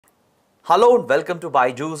Hello and welcome to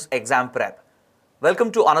Byjus Exam Prep.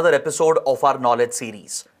 Welcome to another episode of our knowledge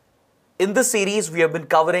series. In this series, we have been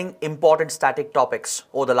covering important static topics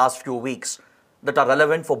over the last few weeks that are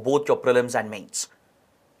relevant for both your prelims and mains.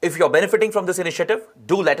 If you're benefiting from this initiative,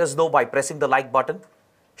 do let us know by pressing the like button,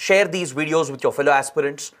 share these videos with your fellow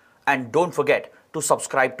aspirants, and don't forget to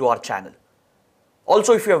subscribe to our channel.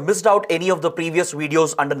 Also, if you have missed out any of the previous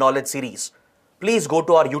videos under knowledge series, please go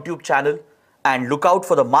to our YouTube channel and look out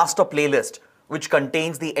for the master playlist which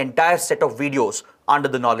contains the entire set of videos under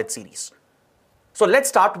the knowledge series. So let's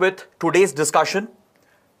start with today's discussion.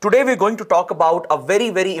 Today we're going to talk about a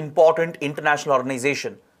very important international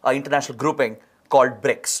organization, an international grouping called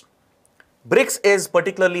BRICS. BRICS is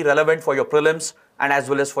particularly relevant for your prelims and as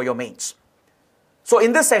well as for your mains. So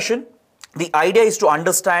in this session, the idea is to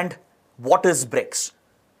understand what is BRICS.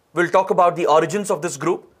 We'll talk about the origins of this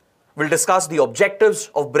group. We'll discuss the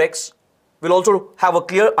objectives of BRICS. We'll also have a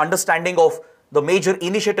clear understanding of the major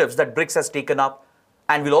initiatives that BRICS has taken up,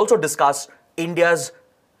 and we'll also discuss India's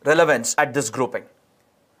relevance at this grouping.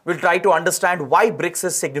 We'll try to understand why BRICS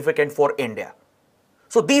is significant for India.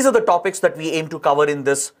 So these are the topics that we aim to cover in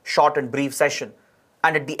this short and brief session,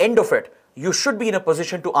 and at the end of it, you should be in a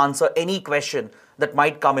position to answer any question that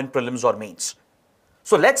might come in prelims or mains.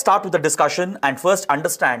 So let's start with the discussion and first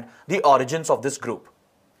understand the origins of this group.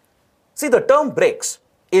 See, the term BRICS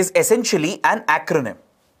is essentially an acronym.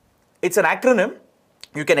 It's an acronym,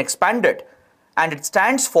 you can expand it, and it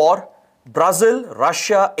stands for Brazil,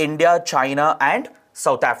 Russia, India, China, and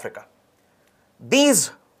South Africa.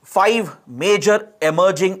 These five major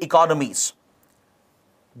emerging economies,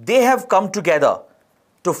 they have come together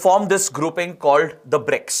to form this grouping called the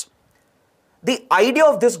BRICS. The idea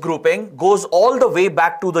of this grouping goes all the way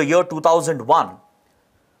back to the year 2001,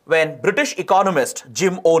 when British economist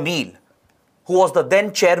Jim O'Neill, who was the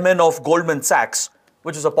then chairman of Goldman Sachs,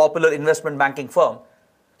 which is a popular investment banking firm,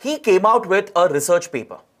 he came out with a research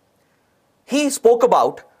paper. He spoke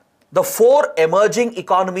about the four emerging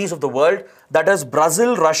economies of the world, that is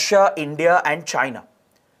Brazil, Russia, India, and China.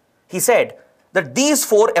 He said that these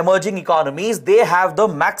four emerging economies, they have the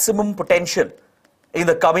maximum potential in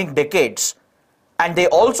the coming decades, and they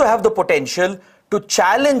also have the potential to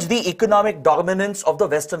challenge the economic dominance of the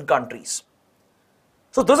Western countries.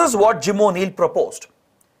 So this is what Jim O'Neill proposed.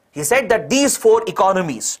 He said that these four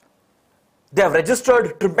economies, they have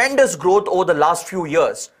registered tremendous growth over the last few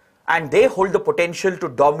years, and they hold the potential to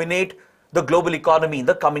dominate the global economy in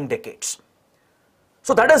the coming decades.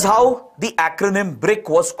 So that is how the acronym BRIC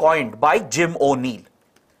was coined by Jim O'Neill.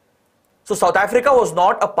 So South Africa was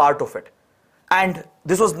not a part of it, and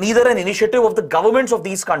this was neither an initiative of the governments of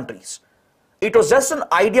these countries. It was just an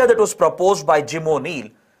idea that was proposed by Jim O'Neill,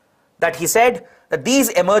 that he said that these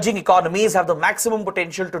emerging economies have the maximum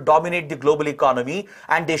potential to dominate the global economy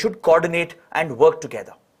and they should coordinate and work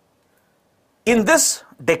together. In this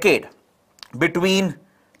decade, between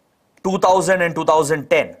 2000 and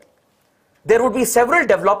 2010, there would be several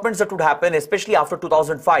developments that would happen, especially after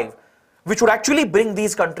 2005, which would actually bring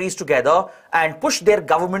these countries together and push their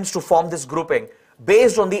governments to form this grouping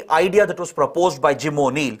based on the idea that was proposed by Jim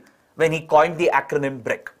O'Neill when he coined the acronym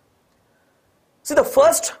BRIC. See, the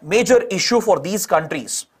first major issue for these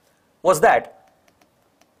countries was that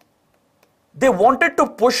they wanted to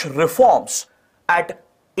push reforms at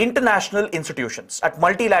international institutions, at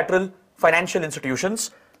multilateral financial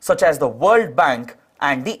institutions such as the World Bank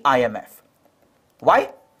and the IMF.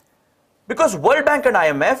 Why? Because World Bank and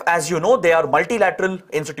IMF, as you know, they are multilateral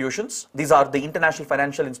institutions. These are the international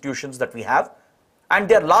financial institutions that we have, and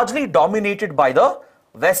they are largely dominated by the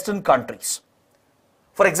Western countries.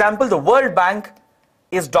 For example, the World Bank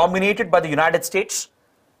is dominated by the United States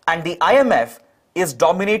and the IMF is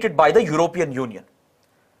dominated by the European Union.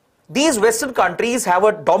 These Western countries have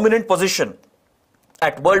a dominant position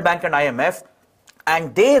at World Bank and IMF,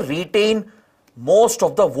 and they retain most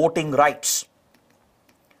of the voting rights.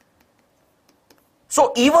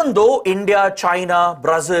 So even though India, China,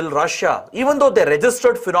 Brazil, Russia, even though they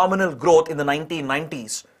registered phenomenal growth in the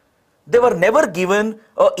 1990s, they were never given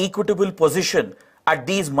an equitable position at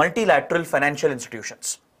these multilateral financial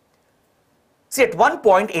institutions. See, at one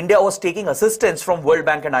point, India was taking assistance from World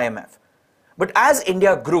Bank and IMF. But as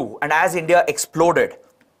India grew and as India exploded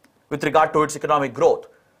with regard to its economic growth,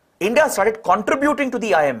 India started contributing to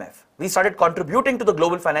the IMF. We started contributing to the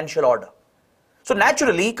global financial order. So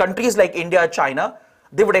naturally, countries like India, China,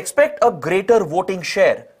 they would expect a greater voting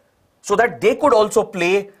share so that they could also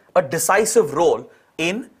play a decisive role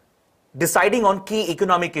in deciding on key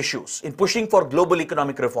economic issues, in pushing for global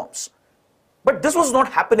economic reforms. But this was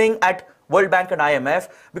not happening at World Bank and IMF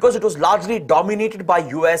because it was largely dominated by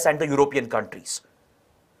US and the European countries.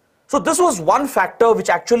 So this was one factor which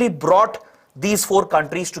actually brought these four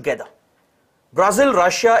countries together. Brazil,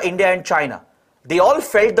 Russia, India and China, they all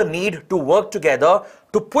felt the need to work together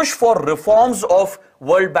to push for reforms of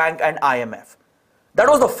World Bank and IMF. That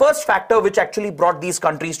was the first factor which actually brought these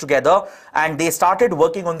countries together, and they started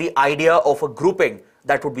working on the idea of a grouping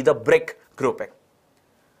that would be the BRIC grouping.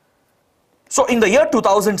 So in the year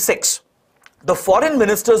 2006, the foreign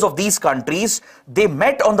ministers of these countries, they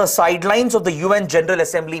met on the sidelines of the UN General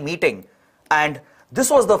Assembly meeting, and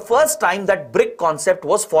this was the first time that BRIC concept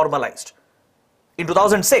was formalized. In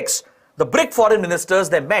 2006, the BRIC foreign ministers,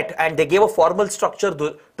 they met and they gave a formal structure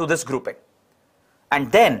to this grouping.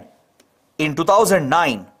 And then in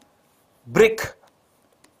 2009, BRIC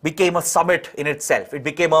became a summit in itself. It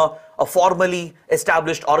became a formally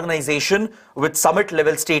established organization with summit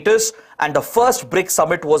level status, and the first BRIC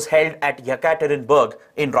summit was held at Yekaterinburg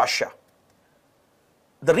in Russia.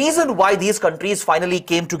 The reason why these countries finally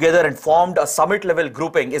came together and formed a summit level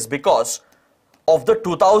grouping is because of the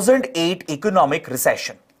 2008 economic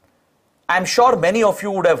recession. I'm sure many of you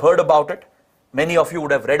would have heard about it. Many of you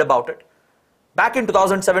would have read about it. Back in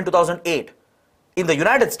 2007-2008, in the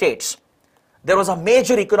United States, there was a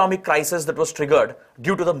major economic crisis that was triggered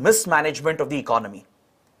due to the mismanagement of the economy.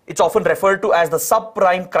 It's often referred to as the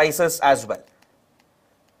subprime crisis as well.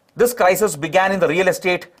 This crisis began in the real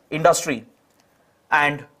estate industry,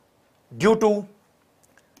 and due to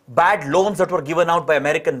bad loans that were given out by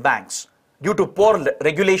American banks, due to poor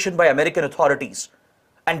regulation by American authorities,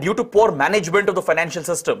 and due to poor management of the financial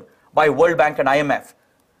system by World Bank and IMF,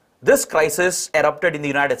 this crisis erupted in the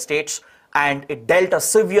United States, and it dealt a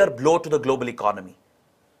severe blow to the global economy.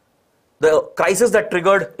 The crisis that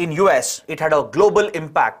triggered in US, it had a global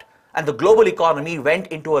impact, and the global economy went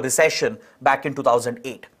into a recession back in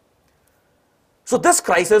 2008. So this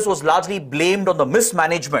crisis was largely blamed on the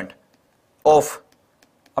mismanagement of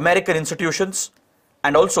American institutions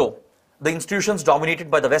and also the institutions dominated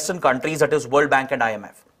by the Western countries, that is World Bank and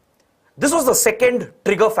IMF. This was the second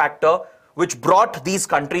trigger factor which brought these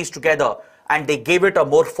countries together, and they gave it a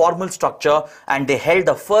more formal structure, and they held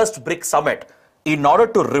the first BRIC summit in order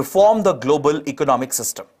to reform the global economic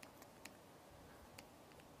system.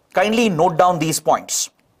 Kindly note down these points.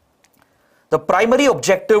 The primary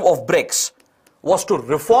objective of BRICS was to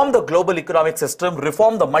reform the global economic system,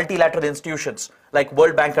 reform the multilateral institutions like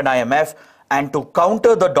World Bank and IMF, and to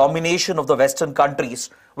counter the domination of the Western countries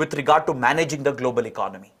with regard to managing the global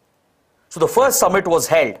economy. So the first summit was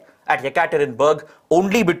held at Yekaterinburg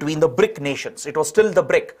only between the BRIC nations. It was still the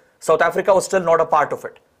BRIC. South Africa was still not a part of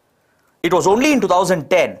it. It was only in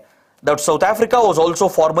 2010 that South Africa was also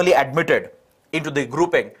formally admitted into the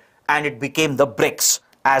grouping, and it became the BRICS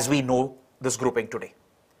as we know this grouping today.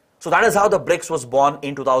 So that is how the BRICS was born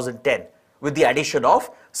in 2010 with the addition of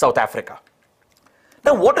South Africa.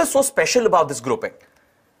 Now, what is so special about this grouping?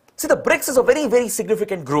 See, the BRICS is a very, very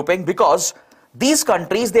significant grouping because these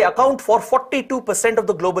countries, they account for 42% of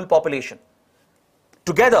the global population.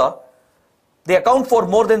 Together, they account for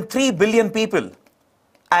more than 3 billion people,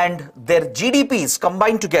 and their GDPs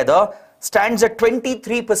combined together stands at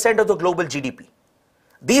 23% of the global GDP.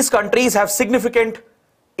 These countries have significant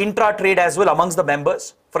intra-trade as well amongst the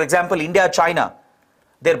members. For example, India, China,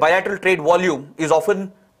 their bilateral trade volume is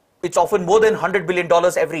often more than $100 billion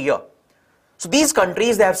every year. So these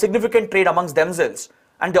countries, they have significant trade amongst themselves,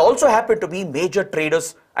 and they also happen to be major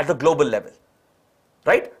traders at the global level,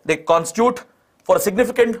 right? They constitute for a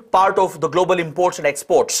significant part of the global imports and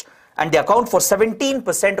exports, and they account for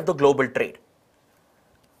 17% of the global trade.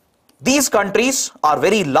 These countries are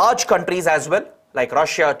very large countries as well, like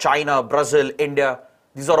Russia, China, Brazil, India.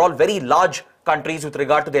 These are all very large countries with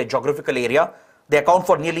regard to their geographical area. They account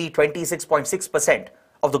for nearly 26.6%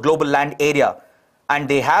 of the global land area, and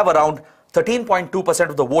they have around 13.2%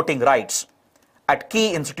 of the voting rights at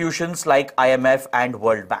key institutions like IMF and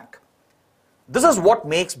World Bank. This is what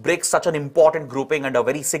makes BRICS such an important grouping and a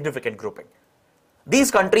very significant grouping.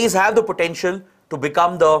 These countries have the potential to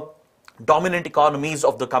become the dominant economies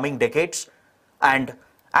of the coming decades, and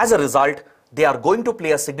as a result, they are going to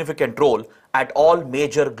play a significant role at all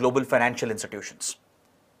major global financial institutions.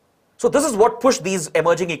 So this is what pushed these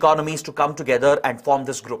emerging economies to come together and form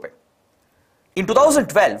this grouping. In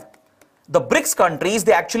 2012, the BRICS countries,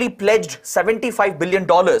 they actually pledged $75 billion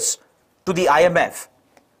to the IMF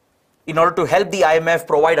in order to help the IMF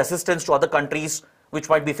provide assistance to other countries which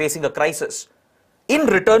might be facing a crisis in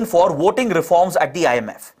return for voting reforms at the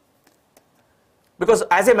IMF. Because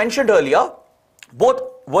as I mentioned earlier, both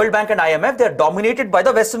World Bank and IMF, they are dominated by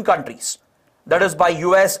the Western countries, that is by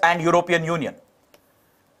US and European Union.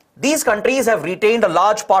 These countries have retained a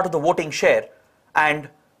large part of the voting share, and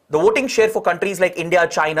The voting share for countries like India,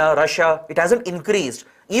 China, Russia, it hasn't increased,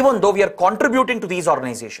 even though we are contributing to these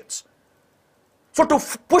organizations. So to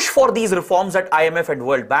push for these reforms at IMF and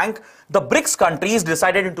World Bank, the BRICS countries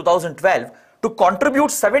decided in 2012 to contribute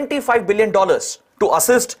 $75 billion to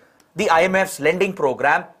assist the IMF's lending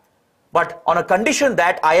program, but on a condition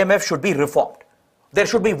that IMF should be reformed. There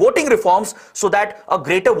should be voting reforms so that a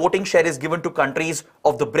greater voting share is given to countries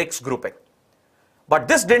of the BRICS grouping. But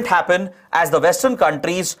this didn't happen, as the Western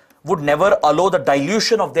countries would never allow the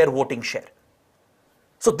dilution of their voting share.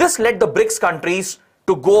 So this led the BRICS countries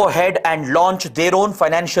to go ahead and launch their own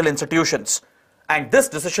financial institutions. And this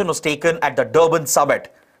decision was taken at the Durban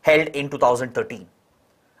Summit held in 2013.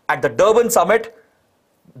 At the Durban Summit,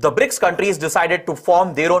 the BRICS countries decided to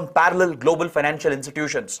form their own parallel global financial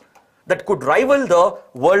institutions that could rival the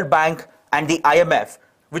World Bank and the IMF,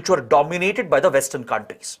 which were dominated by the Western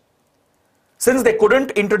countries. Since they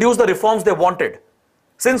couldn't introduce the reforms they wanted,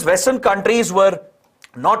 since Western countries were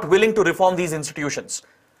not willing to reform these institutions,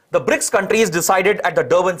 the BRICS countries decided at the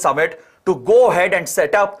Durban Summit to go ahead and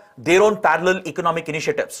set up their own parallel economic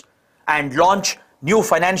initiatives and launch new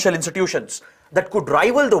financial institutions that could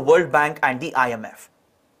rival the World Bank and the IMF.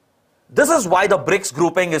 This is why the BRICS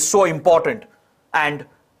grouping is so important, and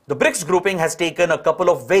the BRICS grouping has taken a couple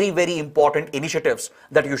of very, very important initiatives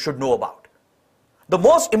that you should know about. The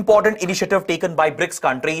most important initiative taken by BRICS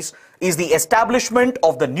countries is the establishment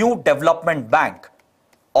of the New Development Bank,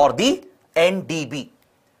 or the NDB.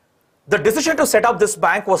 The decision to set up this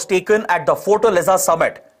bank was taken at the Fortaleza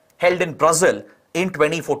Summit held in Brazil in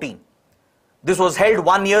 2014. This was held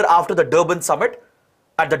 1 year after the Durban Summit.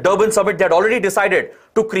 At the Durban Summit, they had already decided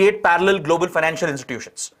to create parallel global financial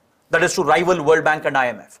institutions, that is to rival World Bank and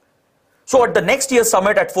IMF. So at the next year's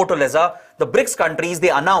summit at Fortaleza, the BRICS countries, they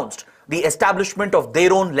announced the establishment of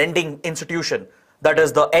their own lending institution, that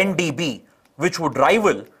is the NDB, which would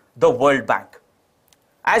rival the World Bank.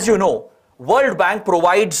 As you know, World Bank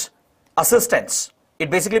provides assistance. It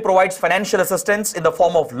basically provides financial assistance in the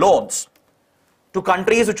form of loans to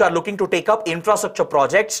countries which are looking to take up infrastructure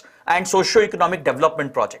projects and socio-economic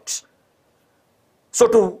development projects. So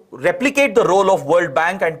to replicate the role of World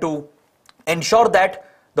Bank and to ensure that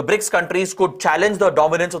the BRICS countries could challenge the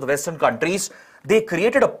dominance of the Western countries, they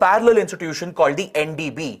created a parallel institution called the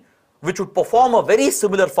NDB, which would perform a very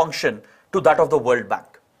similar function to that of the World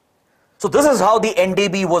Bank. So this is how the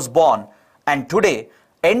NDB was born, and today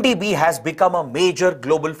NDB has become a major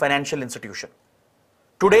global financial institution.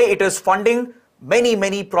 Today it is funding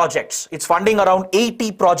many projects. It's funding around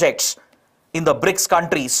 80 projects in the BRICS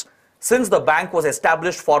countries since the bank was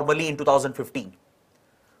established formally in 2015.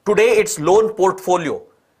 Today its loan portfolio,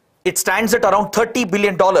 it stands at around $30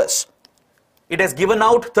 billion. It has given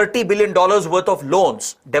out $30 billion worth of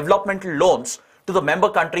loans, developmental loans, to the member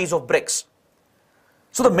countries of BRICS.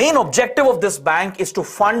 So the main objective of this bank is to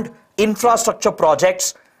fund infrastructure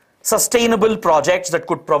projects, sustainable projects that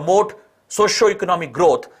could promote socio-economic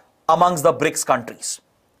growth amongst the BRICS countries.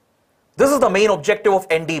 This is the main objective of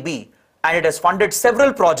NDB, and it has funded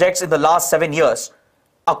several projects in the last 7 years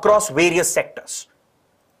across various sectors.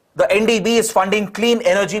 The NDB is funding clean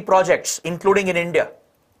energy projects, including in India.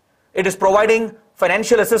 It is providing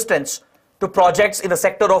financial assistance to projects in the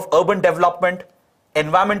sector of urban development,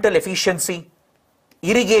 environmental efficiency,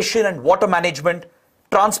 irrigation and water management,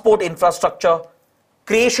 transport infrastructure,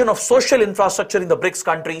 creation of social infrastructure in the BRICS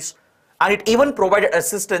countries, and it even provided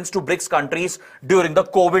assistance to BRICS countries during the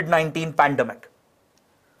COVID-19 pandemic.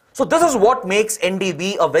 So this is what makes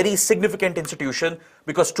NDB a very significant institution,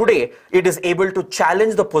 because today it is able to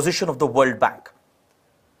challenge the position of the World Bank.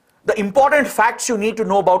 The important facts you need to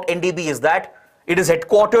know about NDB is that it is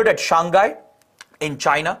headquartered at Shanghai in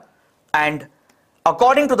China, and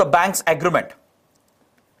according to the bank's agreement,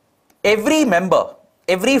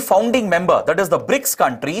 every founding member, that is the BRICS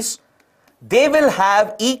countries, they will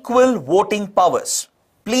have equal voting powers.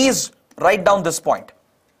 Please write down this point.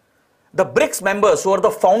 The BRICS members, who are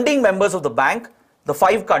the founding members of the bank, the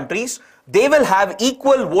 5 countries, they will have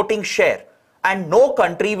equal voting share, and no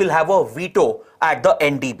country will have a veto at the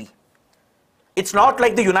NDB. It's not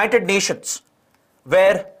like the United Nations,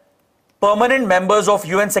 where permanent members of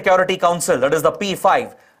UN Security Council, that is the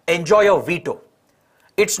P5, enjoy a veto.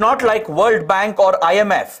 It's not like World Bank or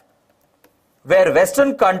IMF, where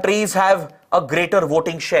Western countries have a greater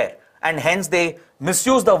voting share, and hence they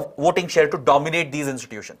misuse the voting share to dominate these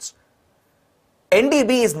institutions.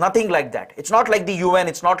 NDB is nothing like that. It's not like the UN,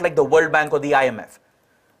 it's not like the World Bank or the IMF.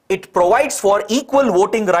 It provides for equal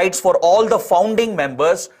voting rights for all the founding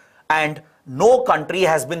members, and no country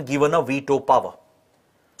has been given a veto power.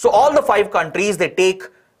 So all the 5 countries, they take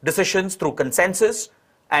decisions through consensus,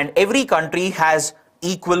 and every country has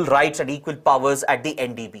equal rights and equal powers at the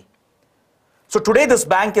NDB. So today this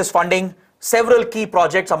bank is funding several key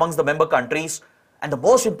projects amongst the member countries, and the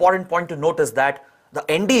most important point to note is that the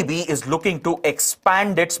NDB is looking to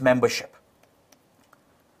expand its membership.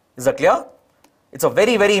 Is that clear? It's a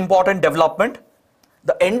very, very important development.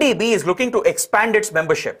 The NDB is looking to expand its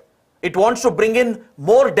membership. It wants to bring in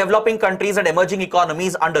more developing countries and emerging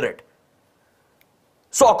economies under it.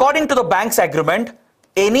 So according to the bank's agreement,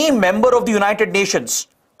 any member of the United Nations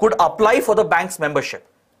could apply for the bank's membership.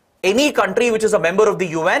 Any country which is a member of the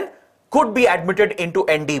UN could be admitted into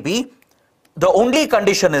NDB. The only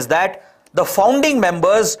condition is that the founding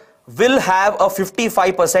members will have a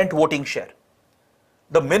 55% voting share.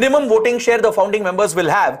 The minimum voting share the founding members will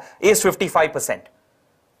have is 55%.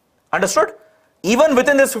 Understood? Even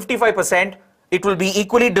within this 55%, it will be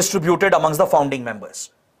equally distributed amongst the founding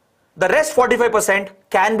members. The rest 45%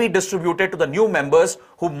 can be distributed to the new members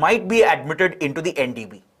who might be admitted into the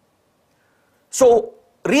NDB. So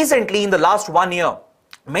recently, in the last 1 year,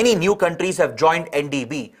 many new countries have joined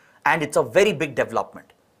NDB, and it's a very big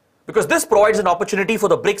development because this provides an opportunity for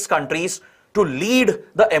the BRICS countries to lead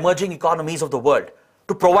the emerging economies of the world,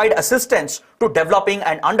 to provide assistance to developing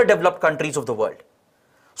and underdeveloped countries of the world.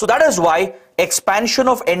 So that is why expansion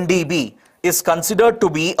of NDB is considered to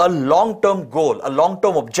be a long-term goal, a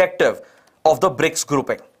long-term objective of the BRICS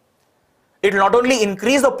grouping. It will not only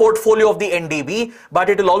increase the portfolio of the NDB, but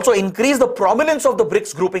it will also increase the prominence of the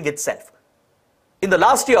BRICS grouping itself. In the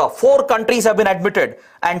last year, 4 countries have been admitted,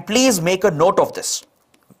 and please make a note of this.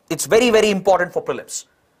 It's very, very important for prelims.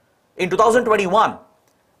 In 2021,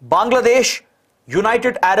 Bangladesh,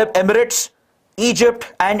 United Arab Emirates,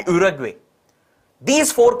 Egypt, and Uruguay.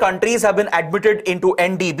 These 4 countries have been admitted into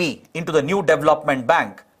NDB, into the new development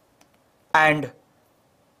bank, and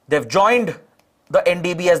they've joined the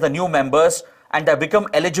NDB as the new members, and have become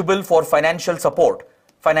eligible for financial support,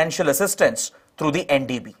 financial assistance through the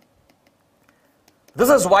NDB. This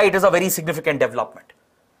is why it is a very significant development.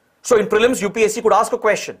 So in prelims, UPSC could ask a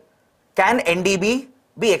question: can NDB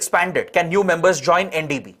be expanded? Can new members join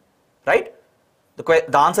NDB? Right?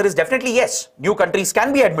 The answer is definitely yes. New countries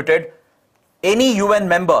can be admitted. Any UN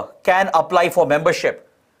member can apply for membership.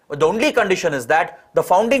 But the only condition is that the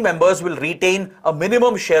founding members will retain a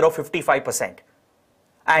minimum share of 55%.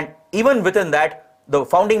 And even within that, the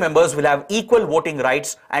founding members will have equal voting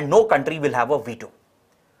rights and no country will have a veto.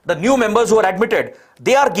 The new members who are admitted,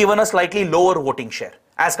 they are given a slightly lower voting share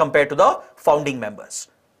as compared to the founding members.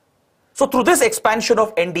 So through this expansion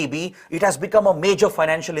of NDB, it has become a major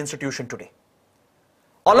financial institution today.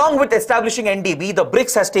 Along with establishing NDB, the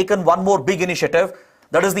BRICS has taken one more big initiative,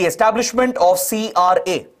 that is the establishment of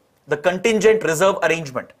CRA, the Contingent Reserve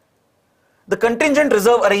Arrangement. The Contingent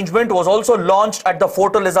Reserve Arrangement was also launched at the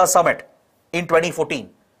Fortaleza Summit in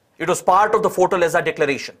 2014. It was part of the Fortaleza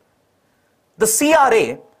Declaration. The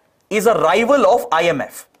CRA is a rival of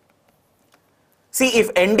IMF. See,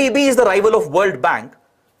 if NDB is the rival of World Bank,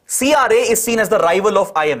 CRA is seen as the rival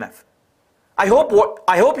of IMF. I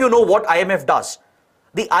hope you know what IMF does.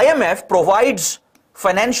 The IMF provides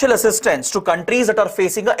financial assistance to countries that are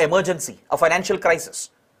facing an emergency, a financial crisis.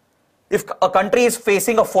 If a country is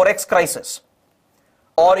facing a forex crisis,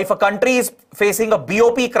 or if a country is facing a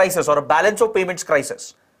BOP crisis or a balance of payments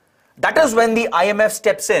crisis, that is when the IMF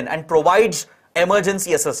steps in and provides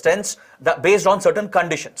emergency assistance based on certain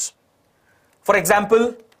conditions. For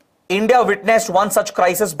example, India witnessed one such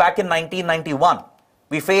crisis back in 1991.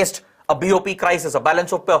 We faced a BOP crisis, a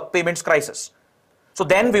balance of payments crisis. So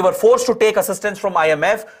then we were forced to take assistance from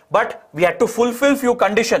IMF, but we had to fulfill few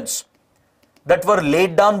conditions that were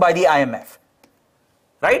laid down by the IMF.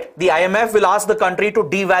 Right? The IMF will ask the country to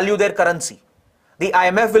devalue their currency. The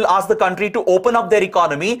IMF will ask the country to open up their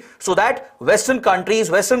economy so that Western countries,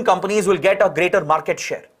 Western companies will get a greater market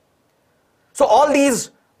share. So all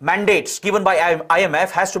these mandates given by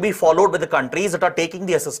IMF has to be followed by the countries that are taking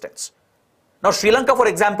the assistance. Now Sri Lanka, for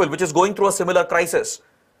example, which is going through a similar crisis,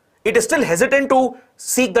 it is still hesitant to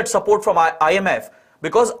seek that support from IMF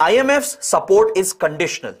because IMF's support is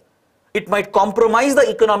conditional. It might compromise the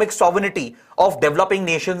economic sovereignty of developing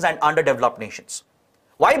nations and underdeveloped nations.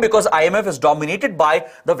 Why? Because IMF is dominated by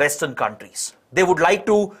the Western countries. They would like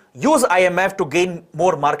to use IMF to gain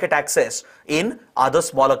more market access in other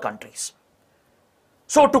smaller countries.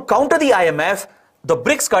 So to counter the IMF, the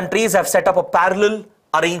BRICS countries have set up a parallel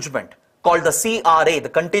arrangement called the CRA, the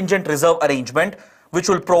Contingent Reserve Arrangement, which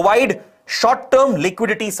will provide short-term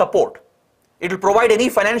liquidity support. It will provide any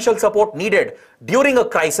financial support needed during a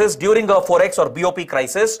crisis, during a forex or BOP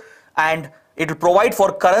crisis, and it will provide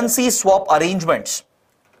for currency swap arrangements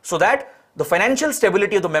so that the financial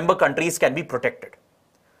stability of the member countries can be protected.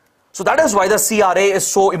 So that is why the CRA is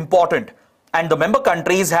so important, and the member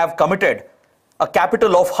countries have committed a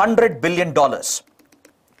capital of $100 billion.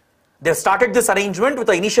 They've started this arrangement with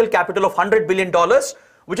an initial capital of $100 billion,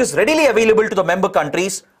 which is readily available to the member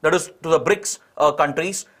countries, that is to the BRICS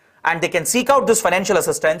countries, and they can seek out this financial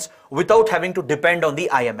assistance without having to depend on the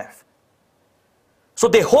IMF. So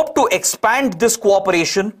they hope to expand this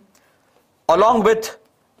cooperation along with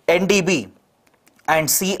NDB and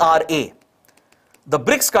CRA. The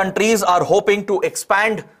BRICS countries are hoping to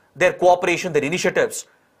expand their cooperation, their initiatives,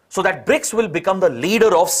 so that BRICS will become the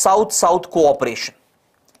leader of South-South cooperation.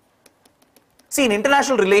 See, in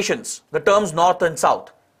international relations, the terms North and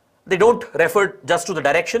South, they don't refer just to the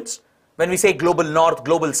directions. When we say global North,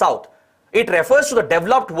 global South, it refers to the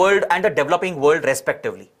developed world and the developing world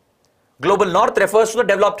respectively. Global North refers to the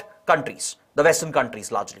developed countries, the Western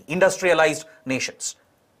countries largely, industrialized nations.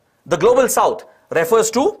 The global South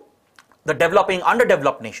refers to the developing,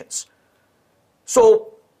 underdeveloped nations.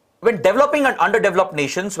 So, when developing and underdeveloped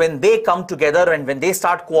nations, when they come together and when they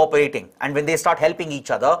start cooperating and when they start helping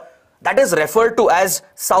each other, that is referred to as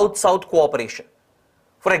South-South cooperation.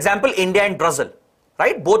 For example, India and Brazil,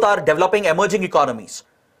 right? Both are developing emerging economies.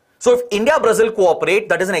 So if India-Brazil cooperate,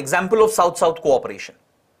 that is an example of South-South cooperation.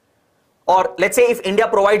 Or let's say if India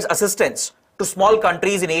provides assistance to small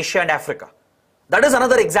countries in Asia and Africa, that is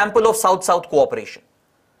another example of South-South cooperation.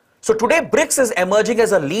 So today BRICS is emerging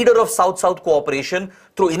as a leader of South-South cooperation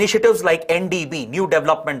through initiatives like NDB, New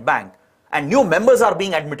Development Bank, and new members are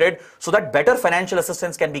being admitted so that better financial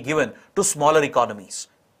assistance can be given to smaller economies.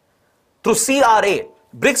 Through CRA,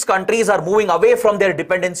 BRICS countries are moving away from their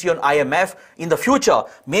dependency on IMF. In the future,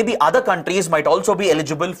 maybe other countries might also be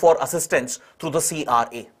eligible for assistance through the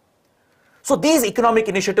CRA. So these economic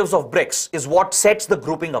initiatives of BRICS is what sets the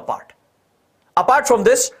grouping apart. Apart from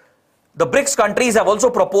this, the BRICS countries have also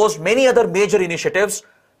proposed many other major initiatives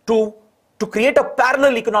to create a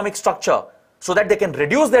parallel economic structure so that they can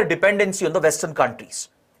reduce their dependency on the Western countries.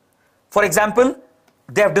 For example,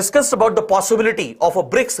 they have discussed about the possibility of a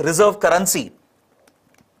BRICS reserve currency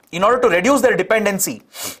in order to reduce their dependency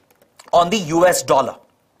on the US dollar.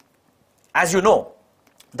 As you know,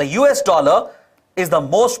 the US dollar is the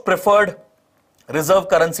most preferred reserve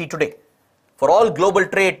currency today. For all global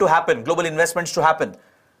trade to happen, global investments to happen,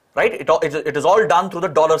 right? It is all done through the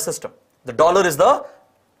dollar system. The dollar is the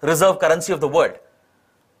reserve currency of the world.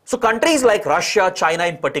 So countries like Russia, China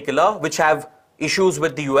in particular, which have issues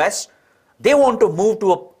with the US, they want to move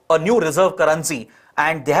to a new reserve currency,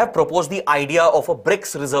 and they have proposed the idea of a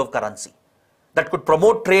BRICS reserve currency that could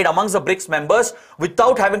promote trade amongst the BRICS members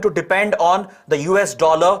without having to depend on the US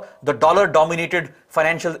dollar, the dollar-dominated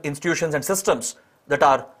financial institutions and systems that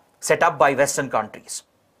are set up by Western countries.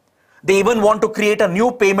 They even want to create a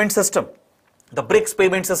new payment system, the BRICS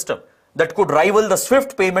payment system, that could rival the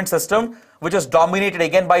SWIFT payment system, which is dominated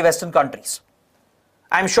again by Western countries.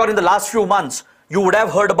 I'm sure in the last few months, you would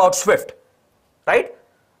have heard about SWIFT, right?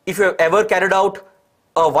 If you have ever carried out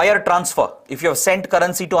a wire transfer, if you have sent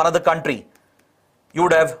currency to another country, you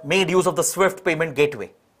would have made use of the SWIFT payment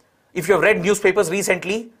gateway. If you have read newspapers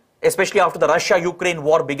recently, especially after the Russia-Ukraine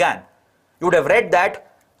war began, you would have read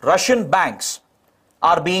that Russian banks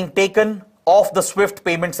are being taken off the SWIFT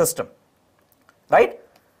payment system, right?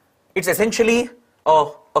 It's essentially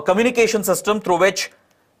a communication system through which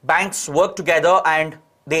banks work together and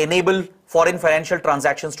they enable foreign financial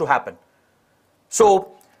transactions to happen.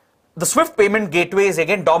 So the SWIFT payment gateway is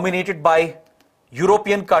again dominated by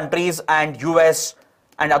European countries and US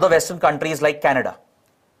and other Western countries like Canada.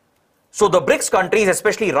 So the BRICS countries,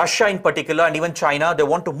 especially Russia in particular and even China, they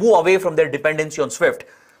want to move away from their dependency on SWIFT.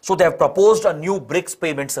 So they have proposed a new BRICS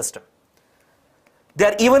payment system. They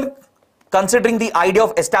are even considering the idea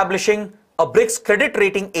of establishing a BRICS credit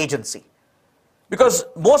rating agency. Because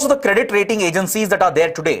most of the credit rating agencies that are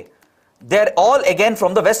there today, they're all again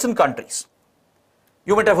from the Western countries.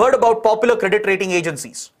 You might have heard about popular credit rating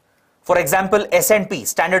agencies. For example, S&P,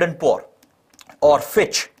 Standard & Poor, or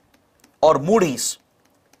Fitch, or Moody's,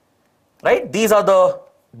 right? These are the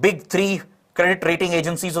big three credit rating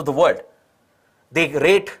agencies of the world. They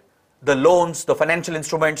rate the loans, the financial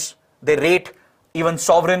instruments, they rate even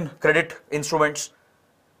sovereign credit instruments.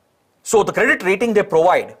 So the credit rating they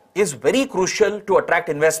provide is very crucial to attract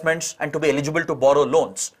investments and to be eligible to borrow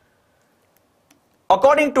loans.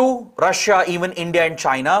 According to Russia, even India and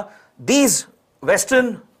China, these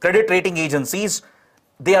Western credit rating agencies,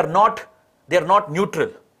 they are not neutral.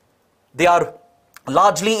 They are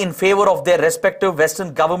largely in favor of their respective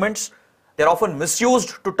Western governments. They are often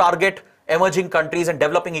misused to target emerging countries and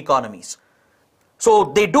developing economies. So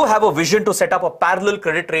they do have a vision to set up a parallel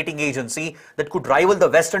credit rating agency that could rival the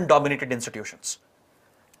Western dominated institutions.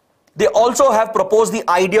 They also have proposed the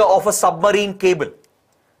idea of a submarine cable,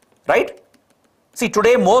 right? See,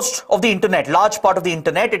 today most of the internet, large part of the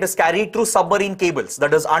internet, it is carried through submarine cables,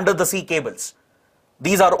 that is under the sea cables.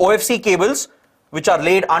 These are OFC cables which are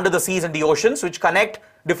laid under the seas and the oceans, which connect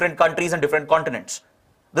different countries and different continents.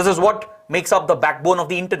 This is what makes up the backbone of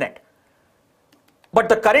the internet. But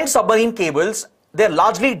the current submarine cables, they are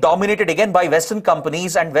largely dominated again by Western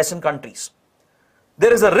companies and Western countries.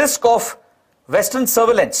 There is a risk of Western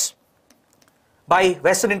surveillance by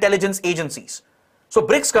Western intelligence agencies. So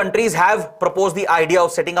BRICS countries have proposed the idea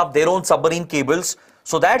of setting up their own submarine cables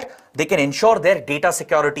so that they can ensure their data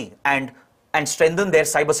security and strengthen their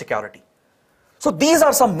cyber security. So these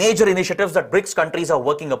are some major initiatives that BRICS countries are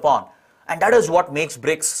working upon, and that is what makes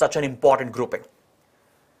BRICS such an important grouping.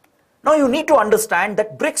 Now you need to understand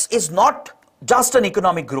that BRICS is not just an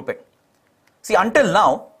economic grouping. See, until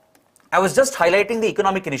now, I was just highlighting the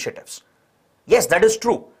economic initiatives. Yes, that is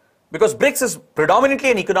true, because BRICS is predominantly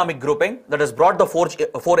an economic grouping that has brought the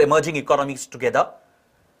four emerging economies together.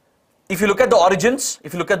 If you look at the origins,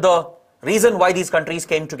 if you look at the reason why these countries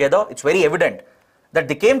came together, it's very evident that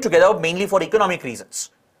they came together mainly for economic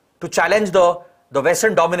reasons, to challenge the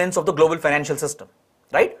Western dominance of the global financial system,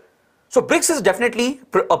 right? So BRICS is definitely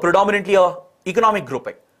predominantly an economic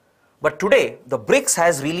grouping. But today, the BRICS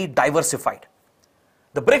has really diversified.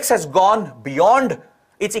 The BRICS has gone beyond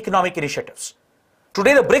its economic initiatives.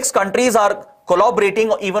 Today, the BRICS countries are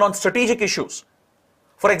collaborating even on strategic issues.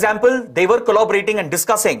 For example, they were collaborating and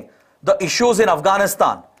discussing the issues in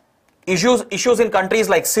Afghanistan, issues in countries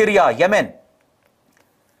like Syria, Yemen.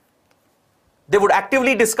 They would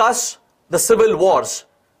actively discuss the civil wars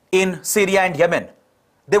in Syria and Yemen.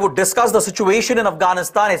 They would discuss the situation in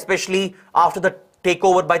Afghanistan, especially after the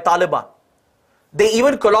takeover by Taliban. They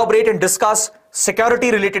even collaborate and discuss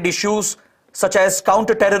security-related issues such as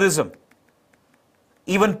counter-terrorism,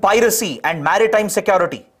 even piracy and maritime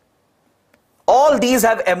security. All these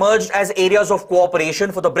have emerged as areas of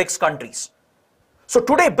cooperation for the BRICS countries. So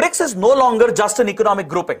today, BRICS is no longer just an economic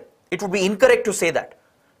grouping. It would be incorrect to say that.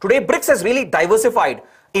 Today, BRICS has really diversified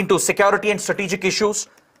into security and strategic issues.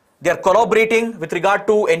 They are collaborating with regard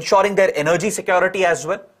to ensuring their energy security as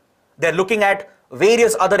well. They are looking at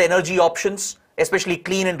various other energy options, especially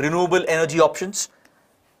clean and renewable energy options.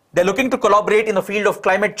 They are looking to collaborate in the field of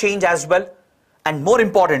climate change as well. And more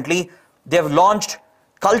importantly, they have launched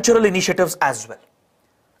cultural initiatives as well.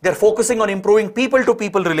 They are focusing on improving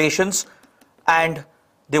people-to-people relations, and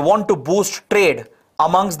they want to boost trade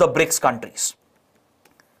amongst the BRICS countries.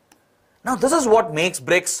 Now, this is what makes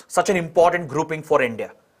BRICS such an important grouping for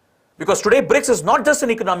India. Because today, BRICS is not just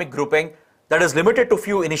an economic grouping that is limited to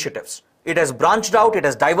few initiatives. It has branched out, it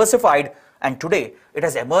has diversified, and today, it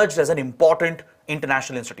has emerged as an important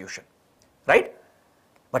international institution, right?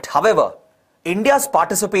 But however, India's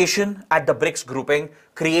participation at the BRICS grouping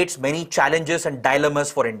creates many challenges and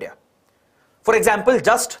dilemmas for India. For example,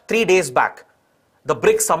 just 3 days back, the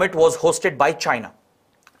BRIC Summit was hosted by China.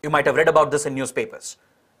 You might have read about this in newspapers,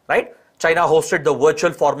 right? China hosted the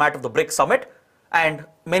virtual format of the BRIC Summit, and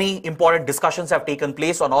many important discussions have taken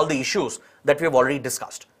place on all the issues that we have already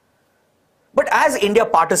discussed. But as India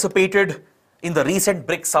participated in the recent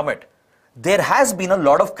BRIC Summit, there has been a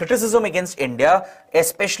lot of criticism against India,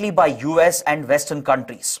 especially by US and Western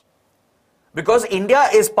countries. Because India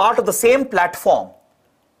is part of the same platform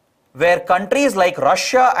where countries like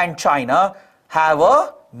Russia and China have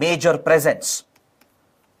a major presence.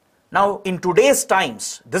 Now, in today's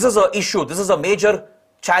times, this is an issue, this is a major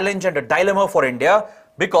challenge and a dilemma for India,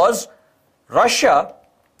 because Russia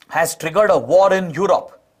has triggered a war in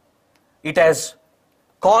Europe. It has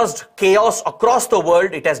caused chaos across the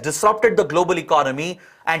world, it has disrupted the global economy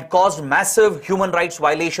and caused massive human rights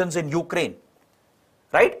violations in Ukraine,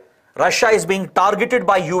 right? Russia is being targeted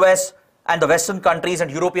by US and the Western countries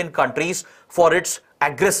and European countries for its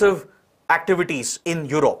aggressive activities in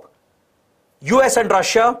Europe. US and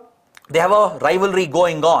Russia, they have a rivalry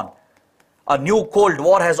going on. A new Cold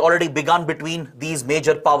War has already begun between these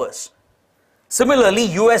major powers. Similarly,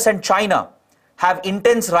 US and China have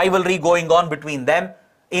intense rivalry going on between them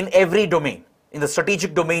in every domain, in the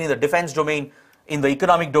strategic domain, in the defense domain, in the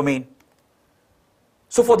economic domain.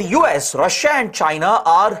 So for the US, Russia and China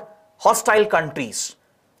are hostile countries.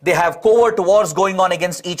 They have covert wars going on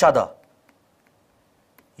against each other.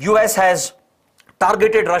 US has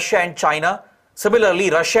targeted Russia and China. Similarly,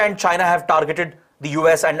 Russia and China have targeted the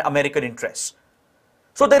US and American interests.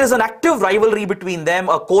 So there is an active rivalry between them.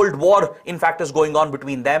 A Cold War, in fact, is going on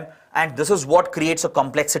between them. And this is what creates a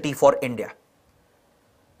complexity for India.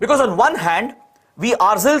 Because on one hand, we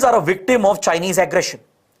ourselves are a victim of Chinese aggression,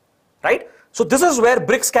 right? So this is where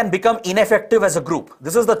BRICS can become ineffective as a group.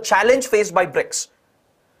 This is the challenge faced by BRICS.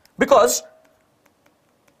 Because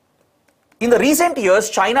in the recent years,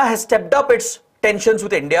 China has stepped up its tensions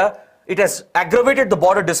with India. It has aggravated the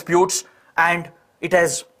border disputes and it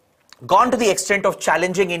has gone to the extent of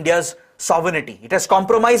challenging India's sovereignty. It has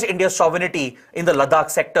compromised India's sovereignty in the Ladakh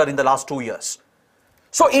sector in the last 2 years.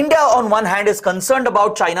 So India on one hand is concerned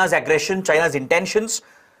about China's aggression, China's intentions.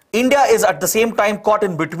 India is at the same time caught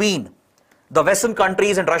in between the Western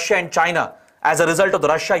countries and Russia and China as a result of the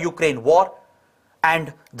Russia-Ukraine war.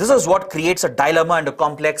 And this is what creates a dilemma and a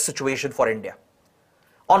complex situation for India.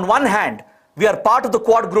 On one hand, we are part of the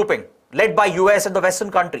Quad grouping led by US and the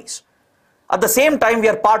Western countries. At the same time, we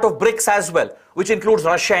are part of BRICS as well, which includes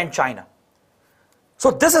Russia and China.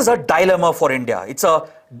 So this is a dilemma for India. It's a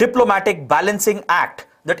diplomatic balancing act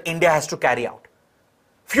that India has to carry out.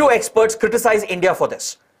 Few experts criticize India for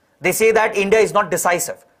this. They say that India is not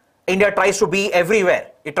decisive. India tries to be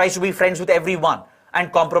everywhere. It tries to be friends with everyone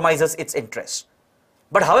and compromises its interests.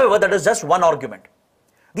 But however, that is just one argument.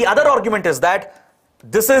 The other argument is that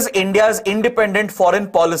this is India's independent foreign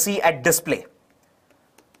policy at display.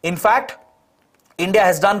 In fact, India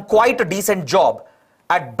has done quite a decent job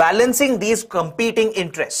at balancing these competing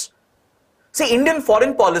interests. See, Indian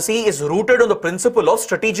foreign policy is rooted on the principle of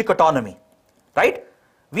strategic autonomy, right?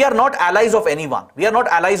 We are not allies of anyone. We are not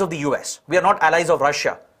allies of the US. We are not allies of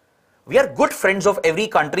Russia. We are good friends of every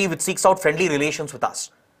country which seeks out friendly relations with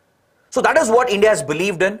us. So that is what India has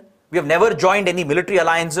believed in. We have never joined any military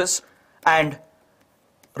alliances, and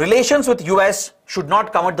relations with US should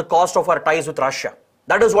not come at the cost of our ties with Russia.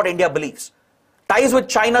 That is what India believes. Ties with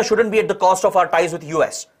China shouldn't be at the cost of our ties with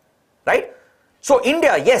US, right? So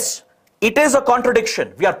India, yes, it is a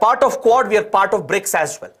contradiction. We are part of Quad, we are part of BRICS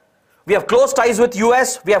as well. We have close ties with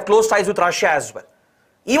US, we have close ties with Russia as well.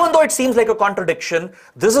 Even though it seems like a contradiction,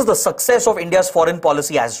 this is the success of India's foreign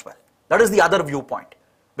policy as well. That is the other viewpoint.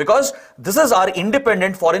 Because this is our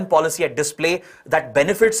independent foreign policy at display that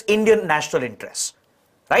benefits Indian national interests,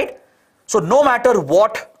 right? So no matter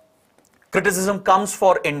what criticism comes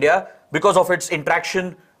for India because of its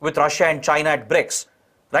interaction with Russia and China at BRICS,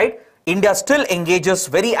 right? India still engages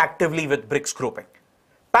very actively with BRICS grouping.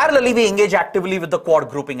 Parallelly, we engage actively with the Quad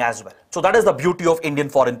grouping as well. So that is the beauty of Indian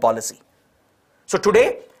foreign policy. So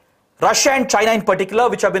today, Russia and China in particular,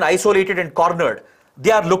 which have been isolated and cornered,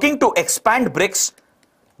 they are looking to expand BRICS.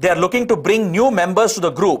 They are looking to bring new members to the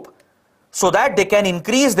group so that they can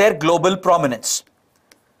increase their global prominence.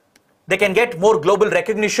 They can get more global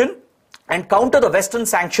recognition and counter the Western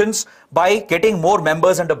sanctions by getting more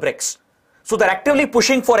members under BRICS. So they're actively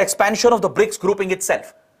pushing for expansion of the BRICS grouping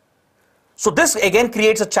itself. So this again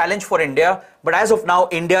creates a challenge for India, but as of now,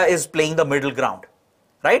 India is playing the middle ground,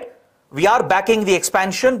 right? We are backing the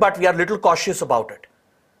expansion, but we are a little cautious about it.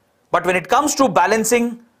 But when it comes to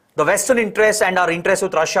balancing the Western interests and our interests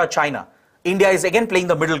with Russia, China, India is again playing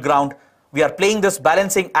the middle ground. We are playing this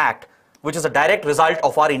balancing act, which is a direct result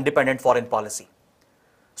of our independent foreign policy.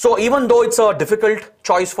 So even though it's a difficult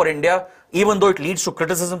choice for India, even though it leads to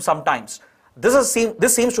criticism sometimes, this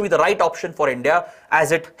seems to be the right option for India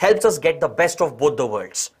as it helps us get the best of both the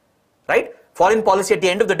worlds, right? Foreign policy at the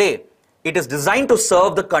end of the day, it is designed to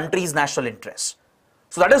serve the country's national interests.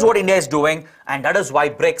 So that is what India is doing, and that is why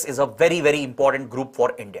BRICS is a very, very important group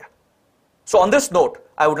for India. So on this note,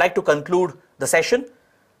 I would like to conclude the session.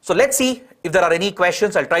 So let's see if there are any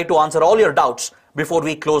questions. I'll try to answer all your doubts before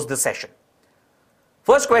we close this session.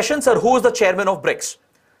 First question, sir, who is the chairman of BRICS?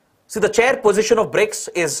 See, the chair position of BRICS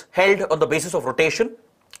is held on the basis of rotation.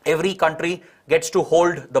 Every country gets to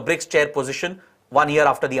hold the BRICS chair position 1 year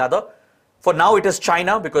after the other. For now, it is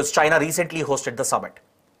China because China recently hosted the summit.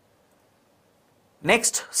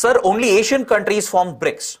 Next, sir, only Asian countries form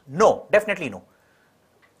BRICS. No, definitely no.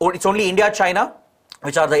 It's only India, China,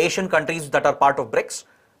 which are the Asian countries that are part of BRICS.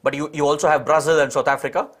 But you also have Brazil and South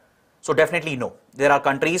Africa. So definitely no. There are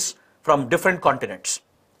countries from different continents.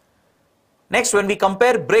 Next, when we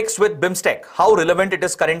compare BRICS with BIMSTEC, how relevant it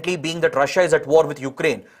is currently being that Russia is at war with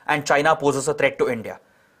Ukraine and China poses a threat to India.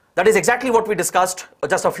 That is exactly what we discussed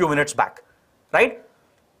just a few minutes back, right?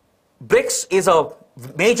 BRICS is a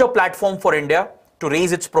major platform for India to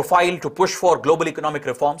raise its profile, to push for global economic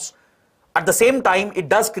reforms. At the same time, it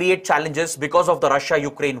does create challenges because of the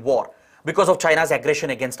Russia-Ukraine war, because of China's aggression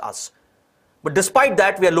against us. But despite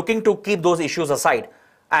that, we are looking to keep those issues aside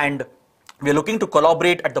and we are looking to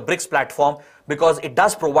collaborate at the BRICS platform because it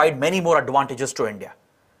does provide many more advantages to India.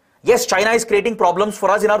 Yes, China is creating problems for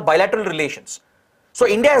us in our bilateral relations. So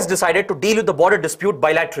India has decided to deal with the border dispute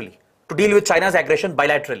bilaterally, to deal with China's aggression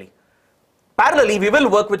bilaterally. Parallelly, we will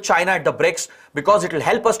work with China at the BRICS because it will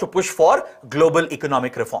help us to push for global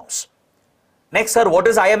economic reforms. Next, sir, what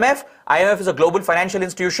is IMF? IMF is a global financial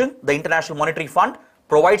institution. The International Monetary Fund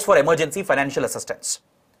provides for emergency financial assistance.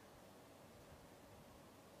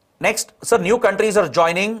 Next, sir, new countries are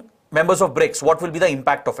joining members of BRICS. What will be the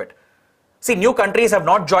impact of it? See, new countries have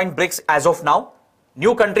not joined BRICS as of now.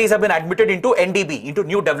 New countries have been admitted into NDB, into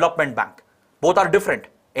New Development Bank. Both are different.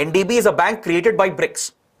 NDB is a bank created by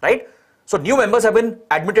BRICS, right? So new members have been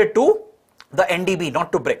admitted to the NDB,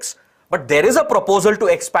 not to BRICS. But there is a proposal to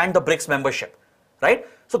expand the BRICS membership, right?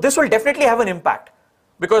 So this will definitely have an impact,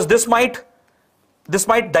 because this might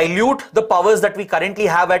dilute the powers that we currently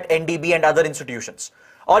have at NDB and other institutions,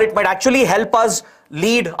 or it might actually help us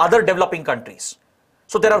lead other developing countries.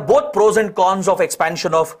 So there are both pros and cons of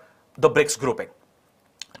expansion of the BRICS grouping.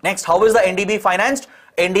 Next, how is the NDB financed?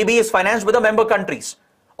 NDB is financed with the member countries.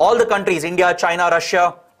 All the countries, India, China,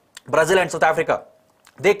 Russia, Brazil and South Africa,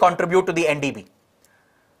 they contribute to the NDB.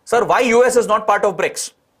 Sir, why US is not part of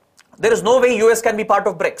BRICS? There is no way US can be part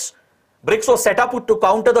of BRICS. BRICS was set up to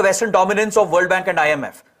counter the Western dominance of World Bank and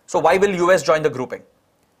IMF. So why will US join the grouping?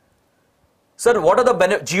 Sir, what are the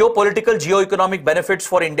geopolitical, geo-economic benefits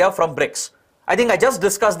for India from BRICS? I think I just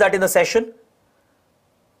discussed that in the session.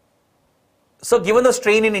 So given the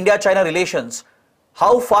strain in India-China relations,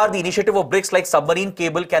 how far the initiative of BRICS like submarine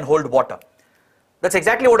cable can hold water? That's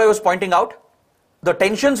exactly what I was pointing out. The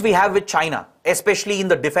tensions we have with China, especially in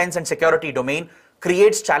the defense and security domain,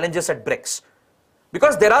 creates challenges at BRICS.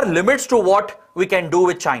 Because there are limits to what we can do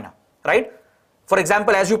with China, right? For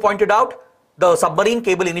example, as you pointed out, the submarine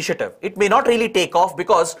cable initiative, it may not really take off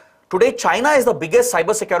because today China is the biggest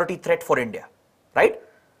cybersecurity threat for India, right?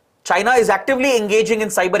 China is actively engaging in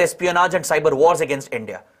cyber espionage and cyber wars against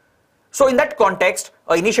India. So in that context,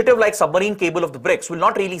 an initiative like submarine cable of the BRICS will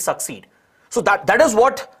not really succeed. So that is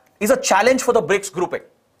what is a challenge for the BRICS grouping,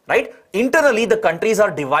 right? Internally, the countries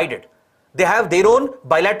are divided. They have their own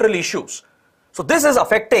bilateral issues. So this is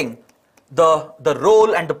affecting the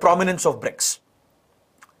role and the prominence of BRICS.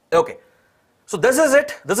 Okay. So this is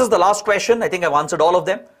it. This is the last question. I think I've answered all of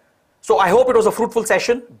them. So I hope it was a fruitful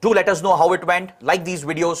session. Do let us know how it went. Like these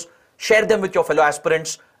videos, share them with your fellow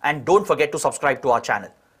aspirants, and don't forget to subscribe to our channel.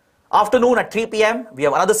 Afternoon at 3 p.m. we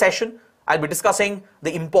have another session. I'll be discussing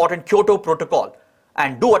the important Kyoto Protocol,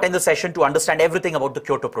 and do attend the session to understand everything about the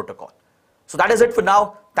Kyoto Protocol. So that is it for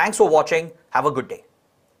now. Thanks for watching. Have a good day.